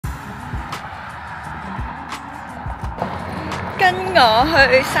跟我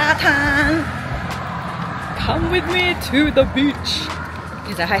去沙灘 ，Come with me to the beach。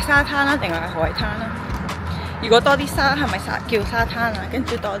其實係沙灘啦，定係海灘啦？如果多啲沙係咪叫沙灘啊？跟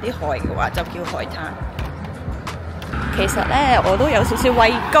住多啲海嘅話就叫海灘。其實咧我都有少少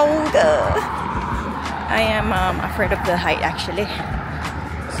畏高㗎。I am afraid of the height actually.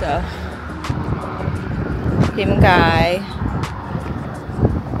 So 點解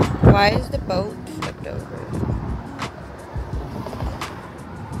 ？Why is the boat flipped over?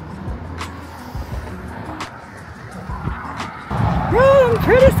 Oh, I'm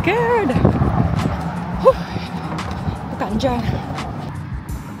pretty scared. 好緊張。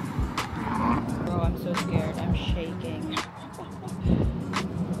Oh, I'm so scared. I'm shaking.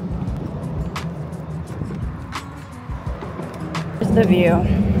 Here's the view.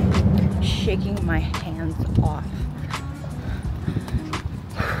 Shaking my hands off.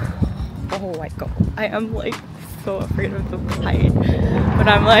 Oh my god. I am like so afraid of the height. But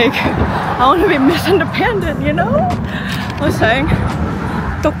I'm like, I want to be Miss Independent, you know? 我想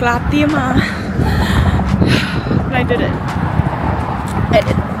獨立啲嘛。And I did it. I did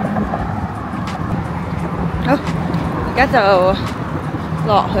it. 好，而家就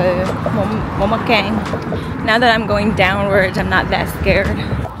落去，冇乜驚。Now that I'm going downwards, I'm not that scared.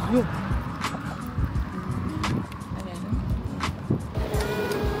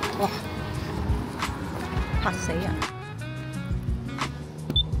 哇！嚇死人！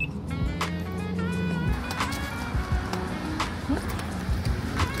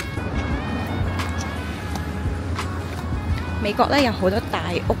美國咧有好多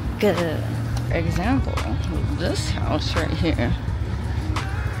大屋嘅 ，example this house right here.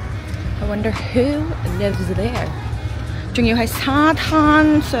 I wonder who lives there. 仲要係沙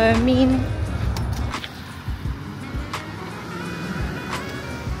灘上面。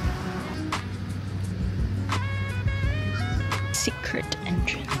Secret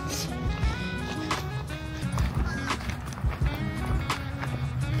entrance.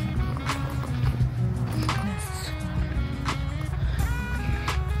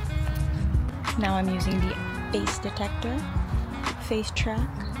 Now I'm using the face detector, face track.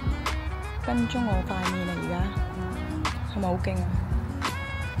 跟蹤我塊面啊！而家係咪好勁啊？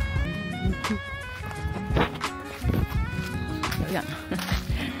有人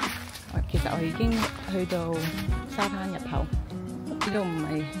其實我已經去到沙灘入口，呢度唔係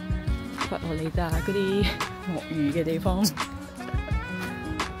佛羅里達嗰啲鱷魚嘅地方，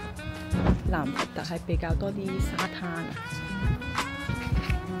南佛達係比較多啲沙灘啊。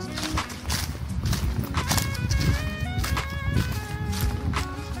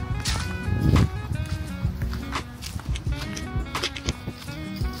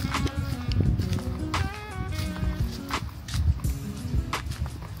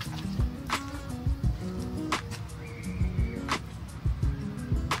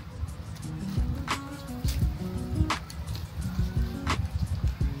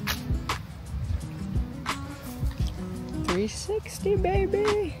360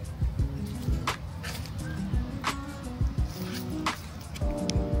 baby.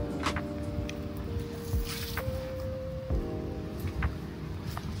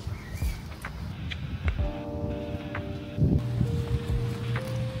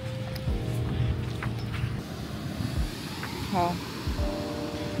 Oh,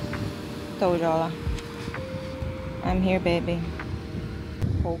 到咗啦 I'm here baby.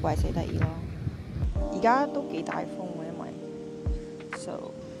 好鬼死得意咯，而家都幾大風喎，因為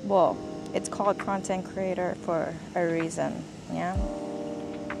So, well, it's called content creator for a reason, yeah?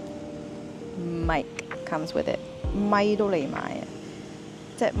 Mic comes with it. 咪都嚟埋啊！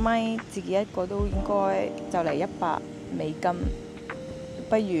隻咪自己一個都應該就嚟$100，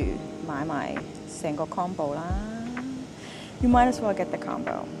不如買埋成個 combo 啦。You might as well get the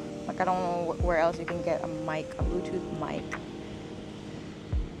combo. Like I don't know where else you can get a mic, a Bluetooth mic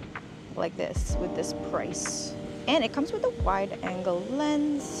like this with this price. And it comes with a wide angle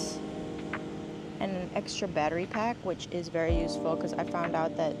lens and an extra battery pack, which is very useful because I found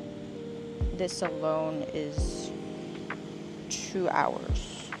out that this alone is 2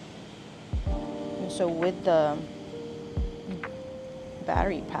 hours. And so with the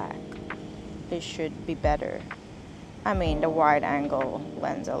battery pack, it should be better. I mean the wide angle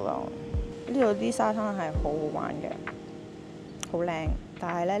lens alone. 呢度啲沙灘係好好玩嘅，好靚，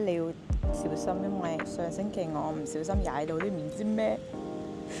但係咧你要小心，因為上星期我唔小心踩到啲唔知咩，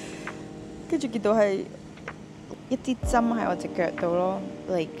跟住見到係一支針喺我隻腳度咯。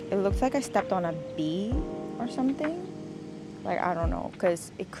Like it looks like I stepped on a bee or something. Like I don't know,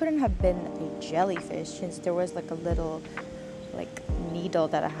 because it couldn't have been a jellyfish since there was like a little like needle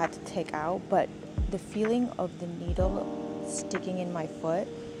that I had to take out. But the feeling of the needle sticking in my foot.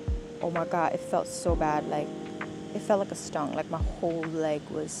 Oh my god, it felt so bad. Like, it felt like a stung. Like, my whole leg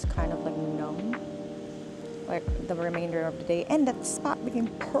was kind of like numb. Like, the remainder of the day. And that spot became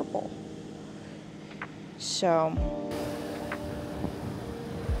purple. So...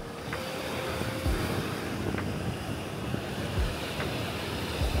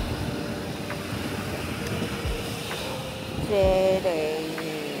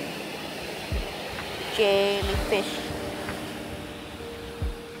 jellyfish.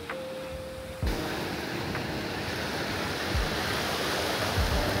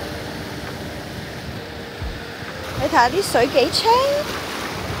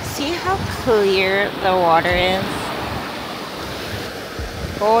 See how clear the water is?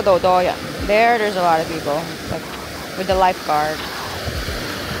 There's a lot of people, like with the lifeguard.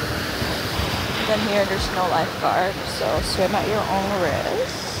 Then here there's no lifeguard, so swim at your own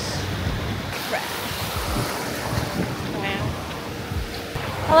risk. Wow.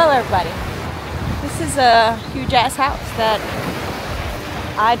 Hello everybody. This is a huge ass house that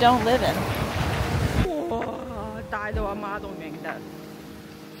I don't live in.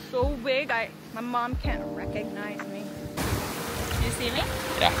 So big, my mom can't recognize me. Do you see me?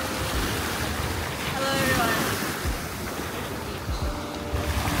 Yeah. Hello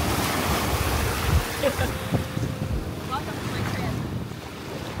everyone.